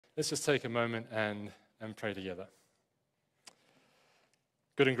Let's just take a moment and pray together.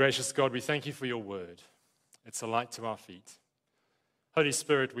 Good and gracious God, we thank you for your word. It's a light to our feet. Holy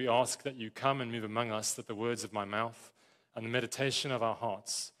Spirit, we ask that you come and move among us, that the words of my mouth and the meditation of our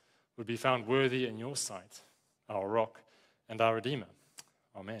hearts would be found worthy in your sight, our rock and our Redeemer.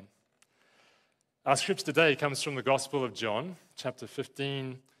 Amen. Our scripture today comes from the Gospel of John, chapter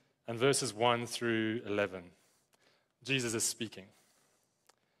 15, and verses 1 through 11. Jesus is speaking.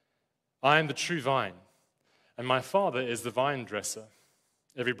 I am the true vine, and my Father is the vine dresser.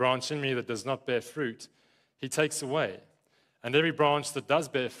 Every branch in me that does not bear fruit, he takes away. And every branch that does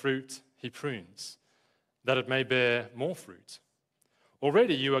bear fruit, he prunes, that it may bear more fruit.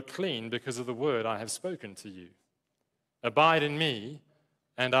 Already you are clean because of the word I have spoken to you. Abide in me,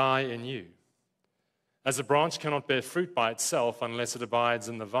 and I in you. As a branch cannot bear fruit by itself unless it abides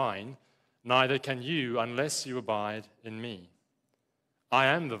in the vine, neither can you unless you abide in me. I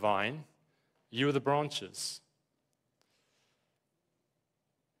am the vine, you are the branches.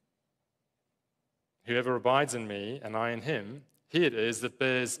 Whoever abides in me, and I in him, he it is that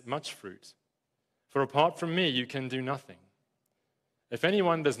bears much fruit. For apart from me, you can do nothing. If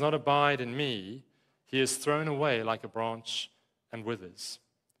anyone does not abide in me, he is thrown away like a branch and withers.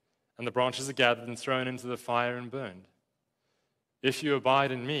 And the branches are gathered and thrown into the fire and burned. If you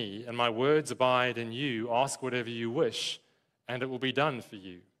abide in me, and my words abide in you, ask whatever you wish, and it will be done for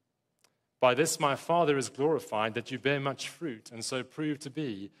you. By this my Father is glorified, that you bear much fruit, and so prove to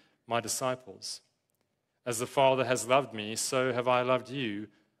be my disciples. As the Father has loved me, so have I loved you.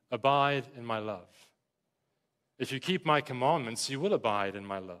 Abide in my love. If you keep my commandments, you will abide in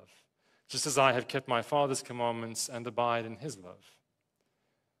my love, just as I have kept my Father's commandments and abide in his love.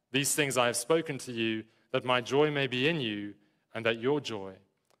 These things I have spoken to you, that my joy may be in you, and that your joy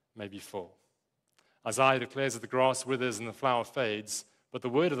may be full. Isaiah declares that the grass withers and the flower fades, but the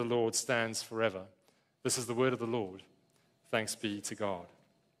word of the Lord stands forever. This is the word of the Lord. Thanks be to God.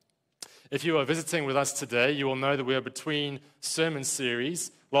 If you are visiting with us today, you will know that we are between sermon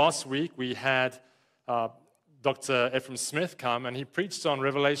series. Last week we had Dr. Ephraim Smith come, and he preached on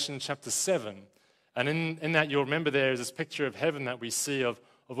Revelation chapter 7. And in that, you'll remember there is this picture of heaven that we see of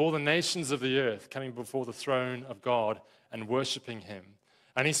all the nations of the earth coming before the throne of God and worshiping him.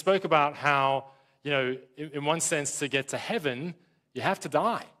 And he spoke about how, in one sense, to get to heaven, you have to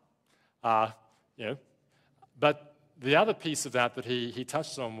die. But the other piece of that he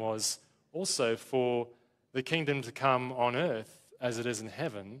touched on was also for the kingdom to come on earth as it is in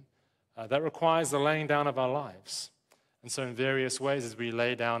heaven, that requires the laying down of our lives. And so in various ways, as we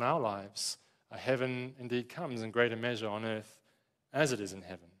lay down our lives, heaven indeed comes in greater measure on earth as it is in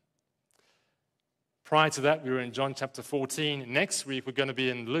heaven. Prior to that, we were in John chapter 14. Next week, we're going to be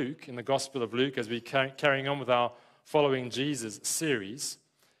in Luke, in the Gospel of Luke, as we're carrying on with our Following Jesus series.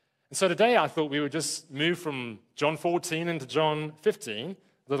 And so today, I thought we would just move from John 14 into John 15,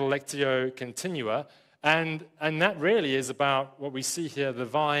 little Lectio Continua, and that really is about what we see here, the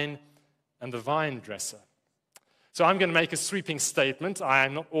vine and the vine dresser. So I'm going to make a sweeping statement. I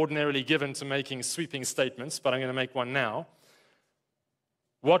am not ordinarily given to making sweeping statements, but I'm going to make one now.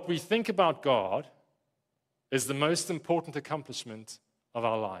 What we think about God is the most important accomplishment of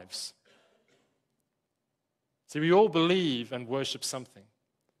our lives. See, we all believe and worship something.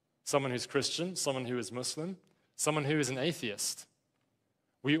 Someone who's Christian, someone who is Muslim, someone who is an atheist.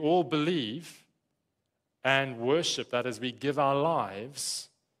 We all believe and worship that as we give our lives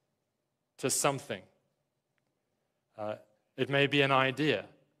to something. It may be an idea.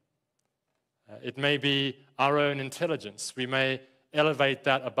 It may be our own intelligence. We may elevate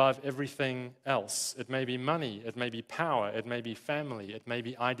that above everything else. It may be money. It may be power. It may be family. It may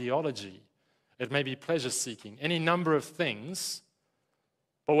be ideology. It may be pleasure-seeking. Any number of things.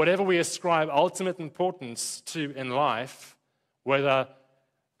 But whatever we ascribe ultimate importance to in life, whether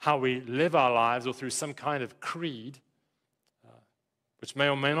how we live our lives or through some kind of creed, which may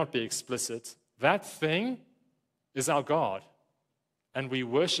or may not be explicit, that thing is our God. And we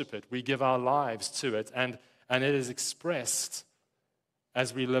worship it. We give our lives to it. And it is expressed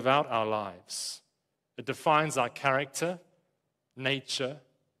as we live out our lives. It defines our character, nature,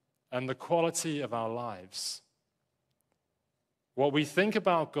 and the quality of our lives. What we think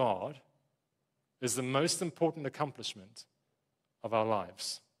about God is the most important accomplishment of our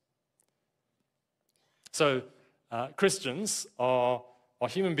lives. So, Christians are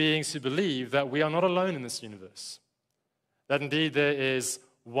human beings who believe that we are not alone in this universe. That indeed there is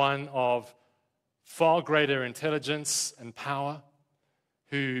one of far greater intelligence and power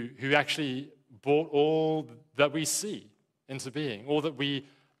who actually brought all that we see into being, all that we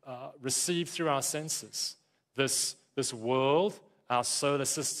receive through our senses. This world our solar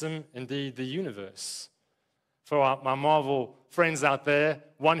system, indeed the universe. For my Marvel friends out there,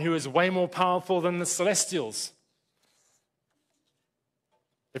 one who is way more powerful than the Celestials.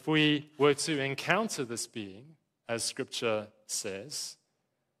 If we were to encounter this being, as Scripture says,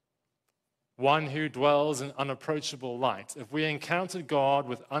 one who dwells in unapproachable light, if we encountered God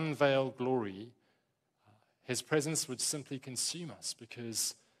with unveiled glory, his presence would simply consume us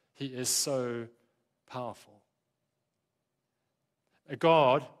because he is so powerful.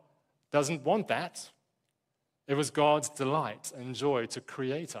 God doesn't want that. It was God's delight and joy to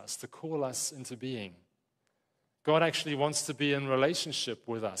create us, to call us into being. God actually wants to be in relationship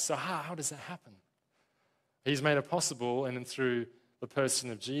with us. So how does that happen? He's made it possible in and through the person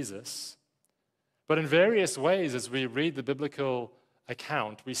of Jesus. But in various ways, as we read the biblical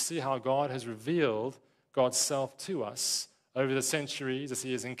account, we see how God has revealed God's self to us over the centuries as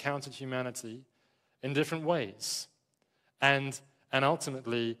he has encountered humanity in different ways. And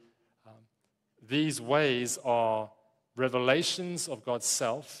ultimately, these ways are revelations of God's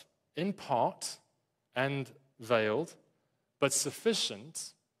self, in part and veiled, but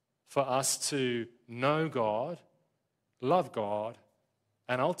sufficient for us to know God, love God,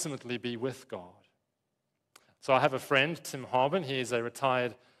 and ultimately be with God. So I have a friend, Tim Harbin. He is a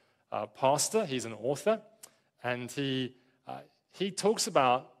retired pastor. He's an author. And he talks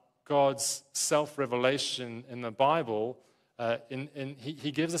about God's self-revelation in the Bible.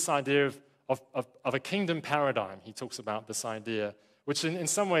 He gives this idea of a kingdom paradigm. He talks about this idea, which in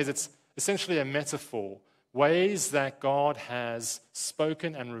some ways it's essentially a metaphor, ways that God has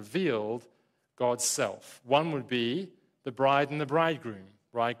spoken and revealed God's self. One would be the bride and the bridegroom,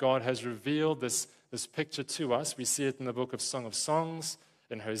 right? God has revealed this picture to us. We see it in the book of Song of Songs,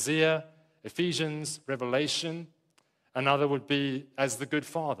 in Hosea, Ephesians, Revelation. Another would be as the good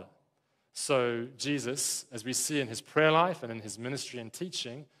father. So Jesus, as we see in his prayer life and in his ministry and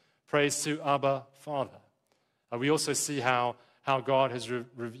teaching, prays to Abba, Father. We also see how God has,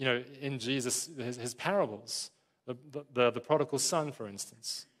 in Jesus, his parables, the prodigal son, for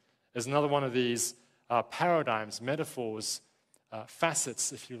instance, is another one of these paradigms, metaphors,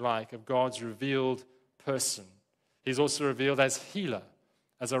 facets, if you like, of God's revealed person. He's also revealed as healer,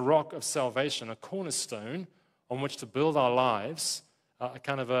 as a rock of salvation, a cornerstone on which to build our lives, a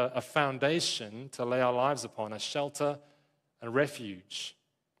kind of a foundation to lay our lives upon, a shelter, a refuge.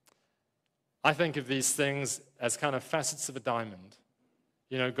 I think of these things as kind of facets of a diamond.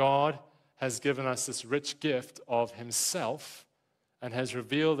 God has given us this rich gift of himself and has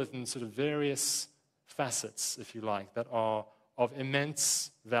revealed it in sort of various facets, if you like, that are of immense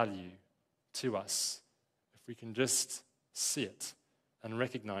value to us, if we can just see it and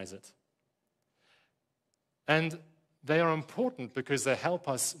recognize it. And they are important because they help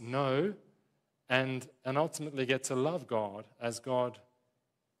us know and ultimately get to love God as God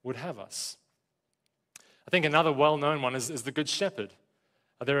would have us. I think another well-known one is the Good Shepherd.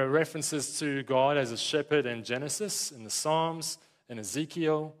 There are references to God as a shepherd in Genesis, in the Psalms, in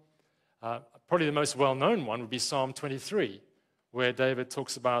Ezekiel. Probably the most well-known one would be Psalm 23, where David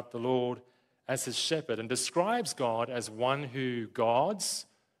talks about the Lord as his shepherd and describes God as one who guards,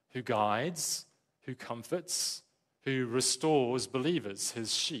 who guides, who comforts, who restores believers,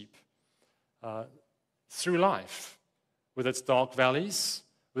 his sheep, through life, with its dark valleys,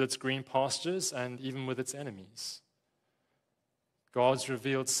 with its green pastures, and even with its enemies. God's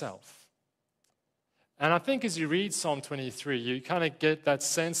revealed self. And I think as you read Psalm 23, you kind of get that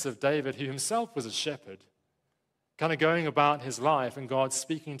sense of David, who himself was a shepherd, kind of going about his life and God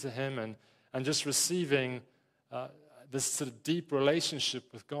speaking to him and just receiving this sort of deep relationship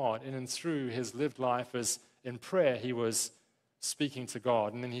with God in and through his lived life as in prayer he was speaking to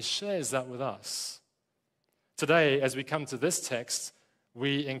God. And then he shares that with us. Today, as we come to this text,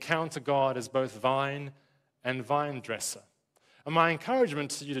 we encounter God as both vine and vine dresser. And my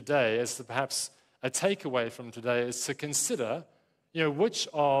encouragement to you today is to perhaps a takeaway from today is to consider, which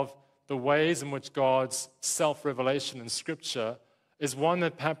of the ways in which God's self-revelation in Scripture is one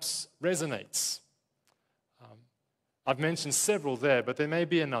that perhaps resonates. I've mentioned several there, but there may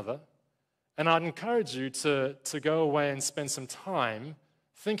be another. And I'd encourage you to go away and spend some time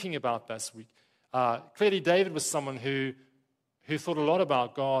thinking about this week. Clearly, David was someone who thought a lot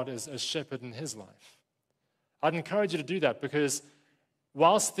about God as shepherd in his life. I'd encourage you to do that because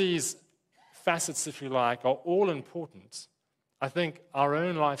whilst these facets, if you like, are all important, I think our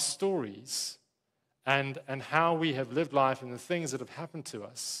own life stories and how we have lived life and the things that have happened to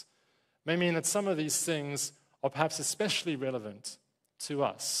us may mean that some of these things are perhaps especially relevant to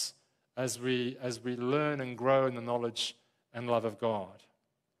us as we learn and grow in the knowledge and love of God.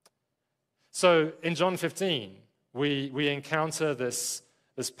 So in John 15, we encounter this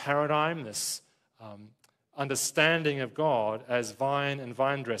paradigm, this understanding of God as vine and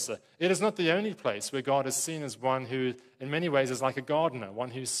vine dresser. It is not the only place where God is seen as one who, in many ways, is like a gardener,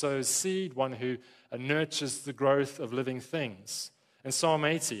 one who sows seed, one who nurtures the growth of living things. In Psalm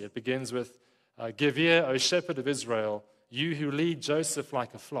 80, it begins with, "Give ear, O shepherd of Israel, you who lead Joseph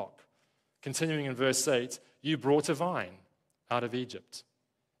like a flock." Continuing in verse 8, "You brought a vine out of Egypt.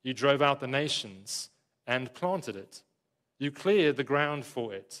 You drove out the nations and planted it. You cleared the ground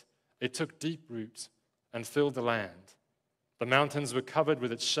for it. It took deep root and filled the land. The mountains were covered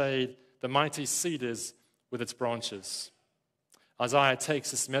with its shade, the mighty cedars with its branches." Isaiah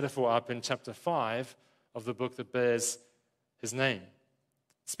takes this metaphor up in chapter 5 of the book that bears his name.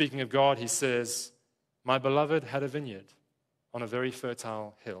 Speaking of God, he says, "My beloved had a vineyard on a very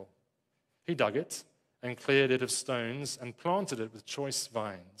fertile hill. He dug it and cleared it of stones and planted it with choice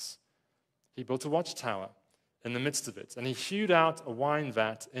vines. He built a watchtower in the midst of it, and he hewed out a wine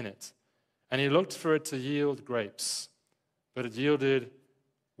vat in it. And he looked for it to yield grapes, but it yielded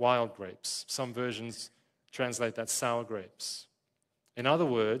wild grapes." Some versions translate that sour grapes. In other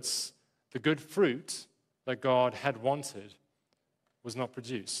words, the good fruit that God had wanted was not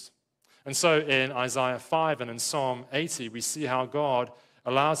produced. And so in Isaiah 5 and in Psalm 80, we see how God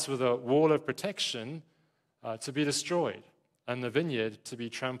allows for the wall of protection to be destroyed and the vineyard to be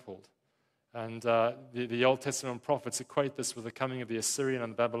trampled. And the Old Testament prophets equate this with the coming of the Assyrian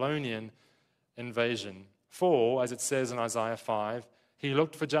and the Babylonian invasion. "For," as it says in Isaiah 5, "he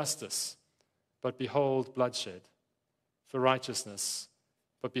looked for justice, but behold bloodshed, for righteousness,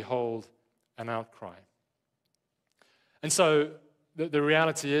 but behold an outcry." And so the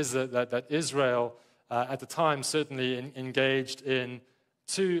reality is that Israel at the time certainly engaged in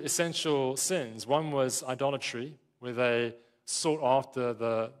two essential sins. One was idolatry, where they sought after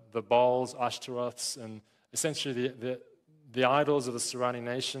the Baals, Ashtaroths, and essentially the idols of the surrounding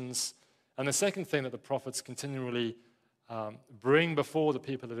nations. And the second thing that the prophets continually bring before the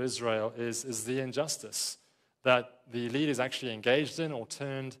people of Israel is the injustice that the leaders actually engaged in or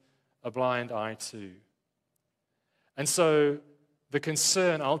turned a blind eye to. And so the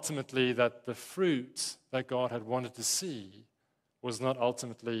concern ultimately that the fruit that God had wanted to see was not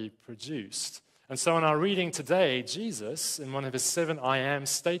ultimately produced. And so in our reading today, Jesus, in one of his 7 I am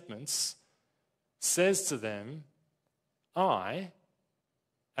statements, says to them, "I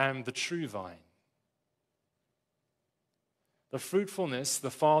am the true vine." The fruitfulness the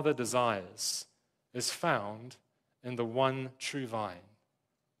Father desires is found in the one true vine,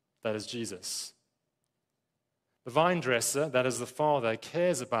 that is Jesus. The vine dresser, that is the Father,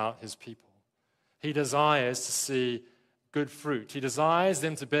 cares about his people. He desires to see good fruit. He desires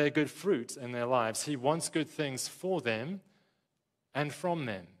them to bear good fruit in their lives. He wants good things for them and from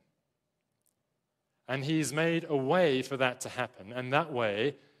them. And he's made a way for that to happen, and that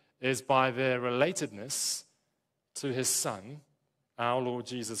way is by their relatedness to his Son, our Lord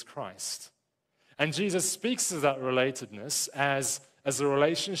Jesus Christ. And Jesus speaks of that relatedness as a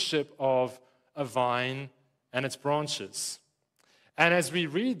relationship of a vine and its branches. And as we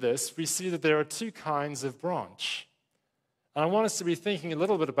read this, we see that there are two kinds of branch. And I want us to be thinking a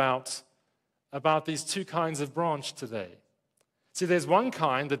little bit about these two kinds of branch today. See, there's one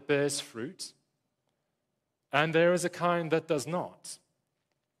kind that bears fruit, and there is a kind that does not.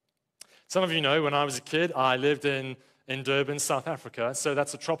 Some of you know, when I was a kid, I lived in Durban, South Africa, so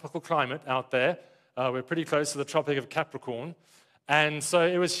that's a tropical climate out there. We're pretty close to the Tropic of Capricorn, and so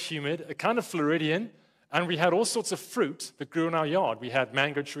it was humid, kind of Floridian, and we had all sorts of fruit that grew in our yard. We had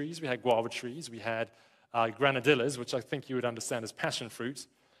mango trees, we had guava trees, we had granadillas, which I think you would understand as passion fruit,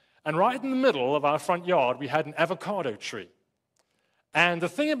 and right in the middle of our front yard, we had an avocado tree. And the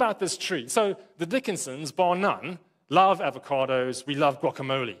thing about this tree, so the Dickinsons, bar none, love avocados, we love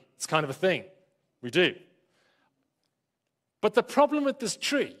guacamole. It's kind of a thing. We do. But the problem with this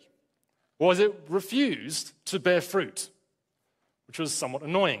tree was it refused to bear fruit, which was somewhat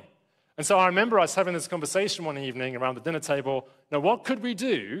annoying. And so I remember us having this conversation one evening around the dinner table. Now, what could we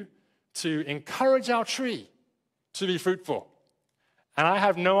do to encourage our tree to be fruitful? And I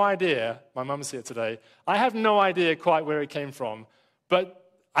have no idea, my mum's here today, I have no idea quite where it came from,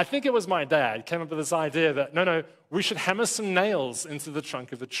 but I think it was my dad came up with this idea that, no, we should hammer some nails into the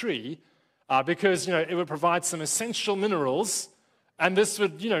trunk of the tree because, it would provide some essential minerals, and this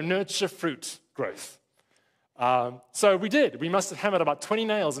would, nurture fruit growth. So we did. We must have hammered about 20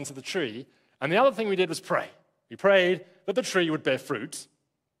 nails into the tree, and the other thing we did was pray. We prayed that the tree would bear fruit,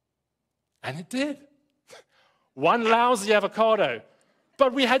 and it did. One lousy avocado,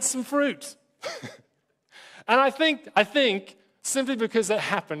 but we had some fruit. And I think simply because that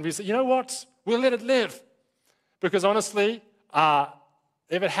happened, we said, you know what? We'll let it live. Because honestly,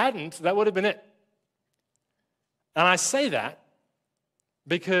 if it hadn't, that would have been it. And I say that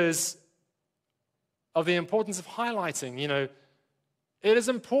because of the importance of highlighting, it is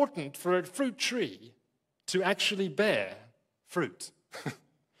important for a fruit tree to actually bear fruit.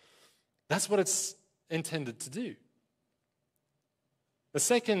 That's what it's intended to do. The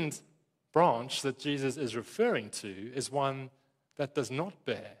second branch that Jesus is referring to is one that does not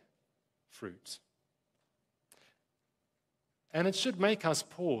bear fruit. And it should make us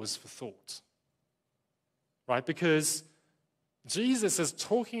pause for thought, right? Because Jesus is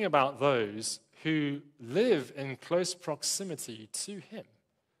talking about those who live in close proximity to him.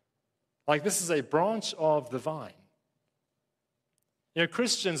 Like this is a branch of the vine.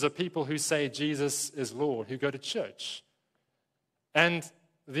 Christians are people who say Jesus is Lord, who go to church. And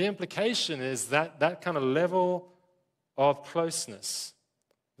the implication is that kind of level of closeness,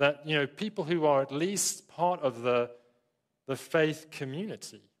 that, people who are at least part of the faith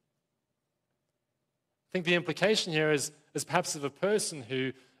community. I think the implication here is perhaps of a person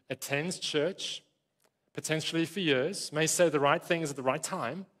who attends church, potentially for years, may say the right things at the right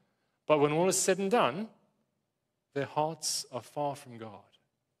time, but when all is said and done, their hearts are far from God.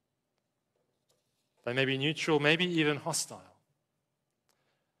 They may be neutral, maybe even hostile.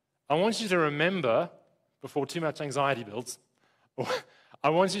 I want you to remember, before too much anxiety builds, I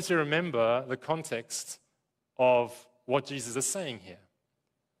want you to remember the context of what Jesus is saying here.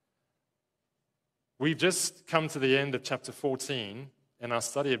 We've just come to the end of chapter 14 in our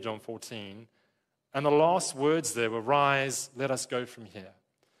study of John 14, and the last words there were, "Rise, let us go from here."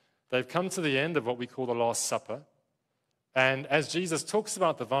 They've come to the end of what we call the Last Supper, and as Jesus talks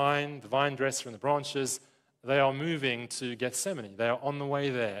about the vine dresser and the branches, they are moving to Gethsemane. They are on the way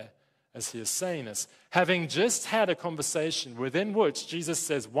there as he is saying this, having just had a conversation within which Jesus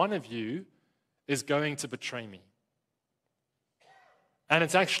says, "One of you is going to betray me." And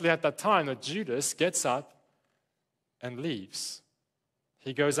it's actually at that time that Judas gets up and leaves.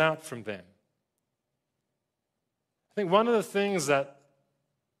 He goes out from them. I think one of the things that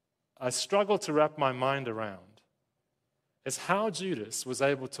I struggle to wrap my mind around is how Judas was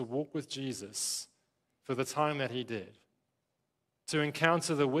able to walk with Jesus for the time that he did, to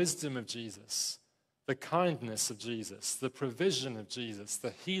encounter the wisdom of Jesus, the kindness of Jesus, the provision of Jesus,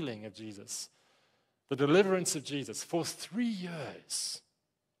 the healing of Jesus, the deliverance of Jesus for 3 years,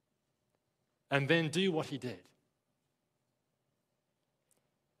 and then do what he did.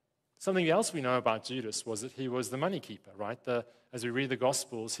 Something else we know about Judas was that he was the money keeper, right? As we read the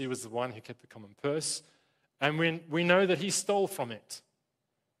Gospels, he was the one who kept the common purse, and we know that he stole from it.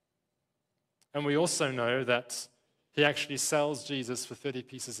 And we also know that he actually sells Jesus for 30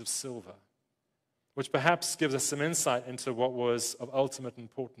 pieces of silver, which perhaps gives us some insight into what was of ultimate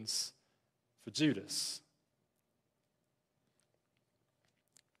importance for Judas.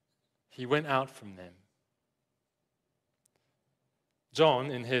 He went out from them.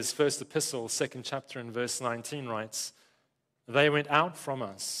 John, in his first epistle, 2nd chapter and verse 19, writes, "They went out from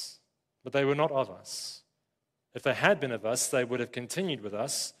us, but they were not of us. If they had been of us, they would have continued with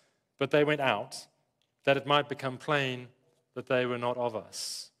us, but they went out, that it might become plain that they were not of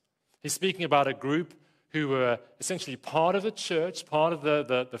us." He's speaking about a group who were essentially part of the church, part of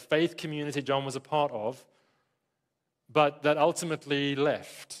the faith community John was a part of, but that ultimately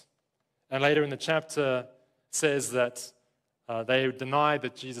left. And later in the chapter says that they denied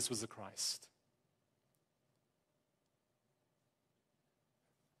that Jesus was the Christ.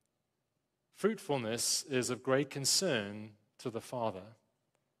 Fruitfulness is of great concern to the Father,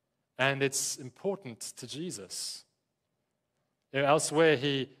 and it's important to Jesus. Elsewhere,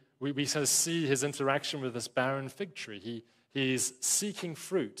 we sort of see his interaction with this barren fig tree. He's seeking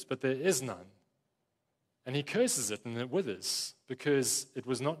fruit, but there is none. And he curses it, and it withers because it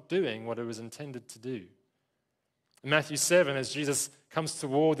was not doing what it was intended to do. In Matthew 7, as Jesus comes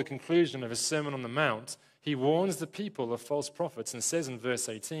toward the conclusion of his Sermon on the Mount, he warns the people of false prophets and says in verse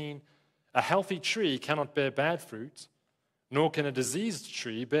 18, "A healthy tree cannot bear bad fruit, nor can a diseased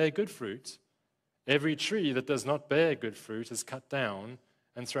tree bear good fruit. Every tree that does not bear good fruit is cut down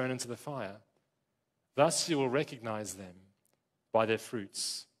and thrown into the fire. Thus you will recognize them by their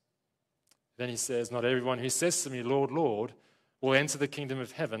fruits." Then he says, "Not everyone who says to me, 'Lord, Lord,' will enter the kingdom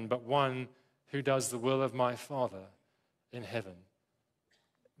of heaven, but one who does the will of my Father in heaven."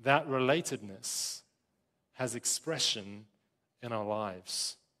 That relatedness has expression in our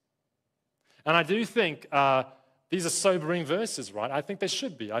lives. And I do think these are sobering verses, right? I think they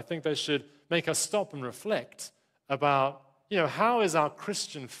should be. I think they should make us stop and reflect about, how is our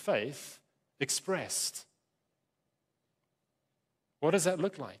Christian faith expressed? What does that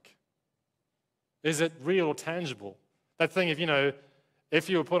look like? Is it real or tangible? That thing, if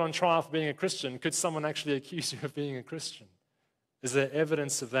you were put on trial for being a Christian, could someone actually accuse you of being a Christian? Is there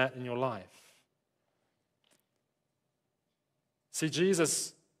evidence of that in your life? See,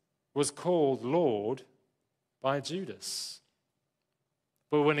 Jesus was called Lord by Judas.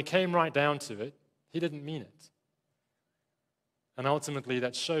 But when it came right down to it, he didn't mean it. And ultimately,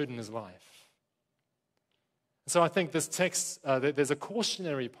 that showed in his life. So I think this text, there's a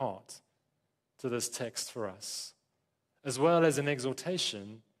cautionary part to this text for us, as well as an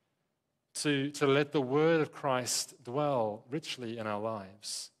exhortation to let the word of Christ dwell richly in our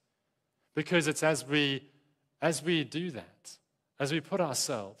lives. Because it's as we do that, as we put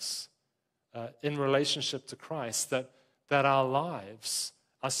ourselves in relationship to Christ, that our lives,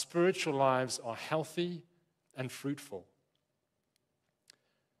 our spiritual lives, are healthy and fruitful.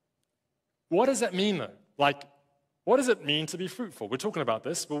 What does that mean, though? What does it mean to be fruitful? We're talking about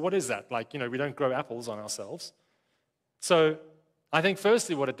this, but what is that? We don't grow apples on ourselves. So I think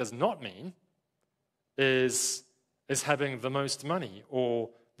firstly what it does not mean is having the most money or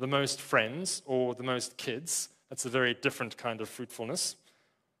the most friends or the most kids. That's a very different kind of fruitfulness.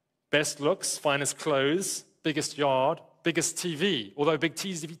 Best looks, finest clothes, biggest yard, biggest TV. Although big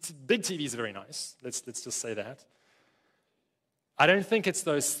TV is very nice. Let's just say that. I don't think it's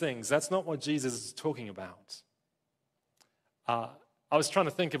those things. That's not what Jesus is talking about. I was trying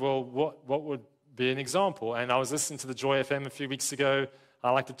to think of, what would be an example? And I was listening to the Joy FM a few weeks ago.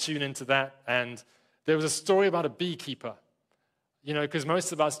 I like to tune into that. And there was a story about a beekeeper. Because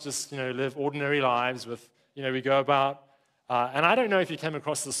most of us just, live ordinary lives with, we go about. And I don't know if you came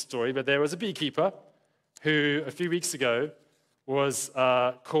across this story, but there was a beekeeper who, a few weeks ago, was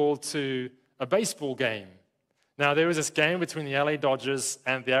called to a baseball game. Now, there was this game between the LA Dodgers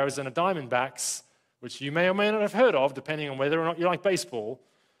and the Arizona Diamondbacks, which you may or may not have heard of, depending on whether or not you like baseball.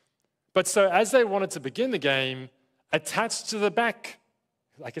 But so as they wanted to begin the game, attached to the back,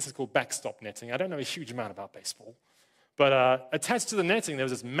 I guess it's called backstop netting. I don't know a huge amount about baseball. But attached to the netting, there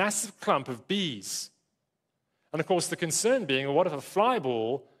was this massive clump of bees. And of course, the concern being, well, what if a fly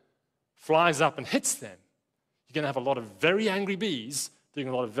ball flies up and hits them? You're going to have a lot of very angry bees doing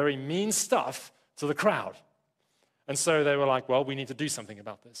a lot of very mean stuff to the crowd. And so they were like, well, we need to do something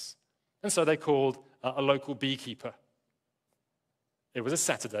about this. And so they called a local beekeeper. It was a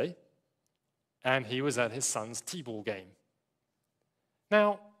Saturday, and he was at his son's T-ball game.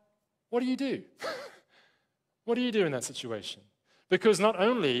 Now, what do you do? What do you do in that situation? Because not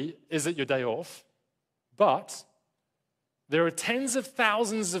only is it your day off, but there are tens of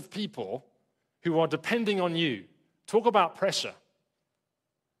thousands of people who are depending on you. Talk about pressure.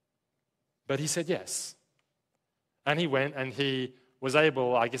 But he said yes. And he went, and he was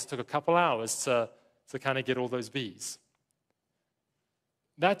able, I guess it took a couple hours to kind of get all those bees.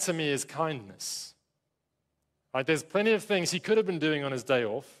 That to me is kindness. Right? There's plenty of things he could have been doing on his day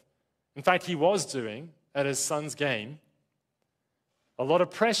off. In fact, he was doing at his son's game. A lot of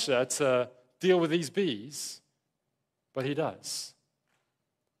pressure to deal with these bees, but he does.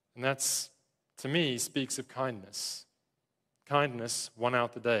 And that's, to me, speaks of kindness. Kindness won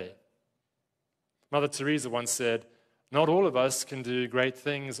out the day. Mother Teresa once said, not all of us can do great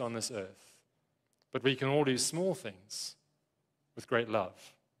things on this earth, but we can all do small things with great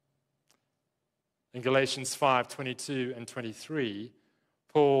love. In Galatians 5:22 and 23,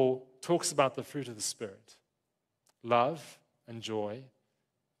 Paul talks about the fruit of the Spirit: love and joy,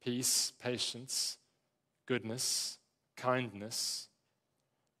 peace, patience, goodness, kindness,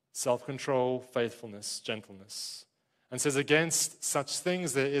 self-control, faithfulness, gentleness. And says, against such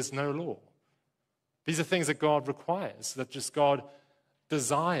things there is no law. These are things that God requires, that just God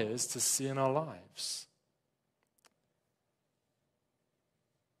desires to see in our lives.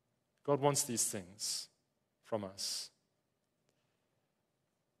 God wants these things from us.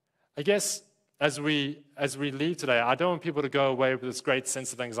 I guess as we leave today, I don't want people to go away with this great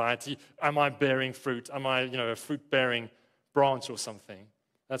sense of anxiety. Am I bearing fruit? Am I, a fruit-bearing branch or something?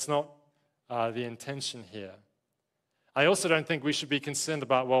 That's not the intention here. I also don't think we should be concerned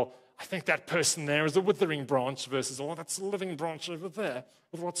about, well, I think that person there is a withering branch versus, oh, that's a living branch over there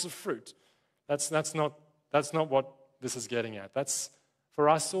with lots of fruit. That's not what this is getting at. That's for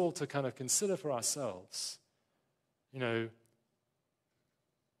us all to kind of consider for ourselves.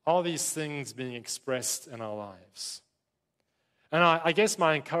 Are these things being expressed in our lives? And I guess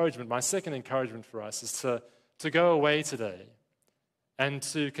my second encouragement for us is to go away today and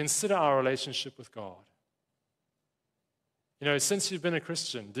to consider our relationship with God. Since you've been a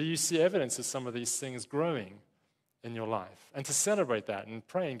Christian, do you see evidence of some of these things growing in your life? And to celebrate that and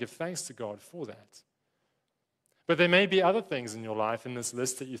pray and give thanks to God for that. But there may be other things in your life in this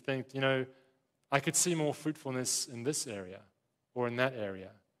list that you think, I could see more fruitfulness in this area or in that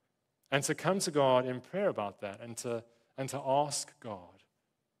area. And to come to God in prayer about that and to ask God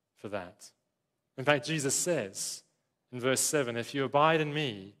for that. In fact, Jesus says in verse 7, if you abide in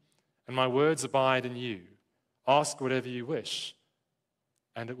me and my words abide in you, ask whatever you wish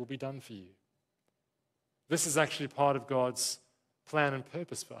and it will be done for you. This is actually part of God's plan and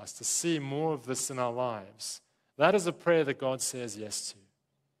purpose for us, to see more of this in our lives. That is a prayer that God says yes to.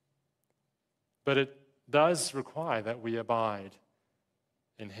 But it does require that we abide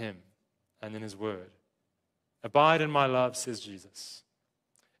in him and in his word. Abide in my love, says Jesus.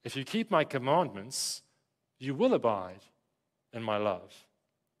 If you keep my commandments, you will abide in my love.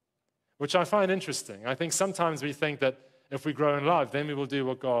 Which I find interesting. I think sometimes we think that if we grow in love, then we will do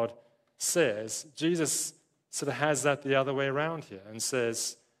what God says. Jesus sort of has that the other way around here and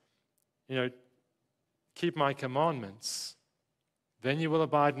says, keep my commandments, then you will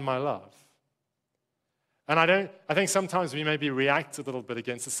abide in my love. And I think sometimes we maybe react a little bit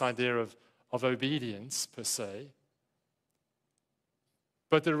against this idea of obedience per se.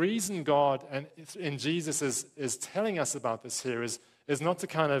 But the reason God and in Jesus is telling us about this here is not to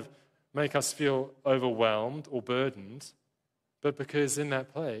kind of make us feel overwhelmed or burdened, but because in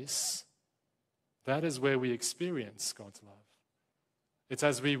that place, that is where we experience God's love. It's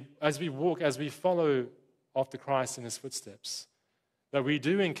as we walk, as we follow after Christ in his footsteps, that we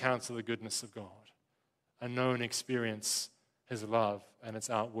do encounter the goodness of God and know and experience his love and its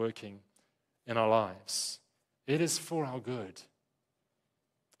outworking in our lives. It is for our good.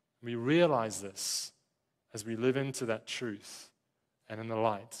 We realize this as we live into that truth and in the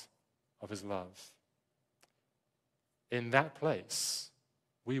light of his love. In that place,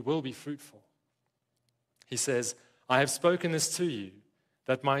 we will be fruitful. He says, I have spoken this to you,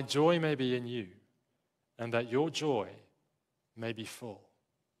 that my joy may be in you, and that your joy may be full.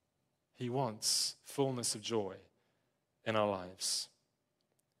 He wants fullness of joy in our lives.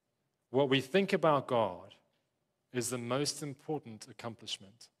 What we think about God is the most important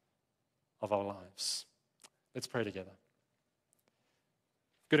accomplishment of our lives. Let's pray together.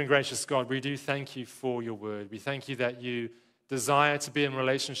 Good and gracious God, we do thank you for your word. We thank you that you desire to be in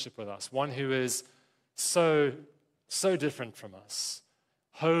relationship with us, one who is so different from us,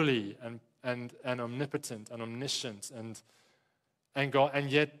 holy and omnipotent and omniscient and God,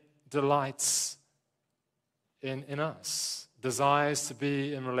 and yet delights in us, desires to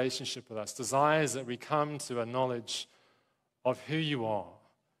be in relationship with us, desires that we come to a knowledge of who you are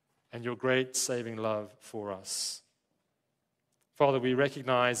and your great saving love for us. Father, we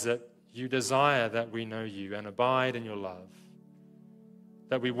recognize that you desire that we know you and abide in your love,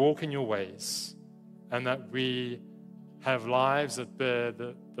 that we walk in your ways, and that we have lives that bear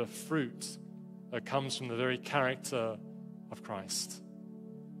the fruit that comes from the very character of Christ.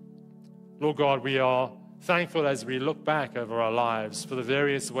 Lord God, we are thankful as we look back over our lives for the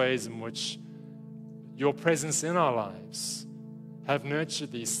various ways in which your presence in our lives have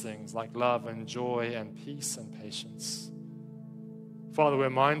nurtured these things like love and joy and peace and patience. Father, we're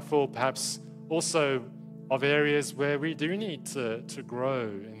mindful perhaps also of areas where we do need to grow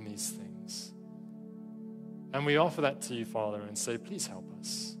in these things. And we offer that to you, Father, and say, please help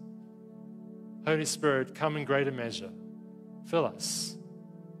us. Holy Spirit, come in greater measure. Fill us.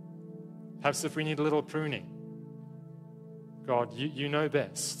 Perhaps if we need a little pruning, God, you know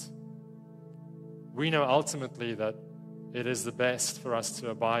best. We know ultimately that it is the best for us to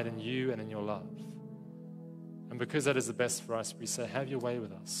abide in you and in your love. And because that is the best for us, we say, have your way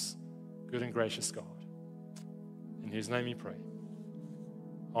with us, good and gracious God. In whose name we pray.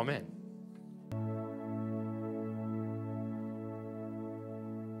 Amen.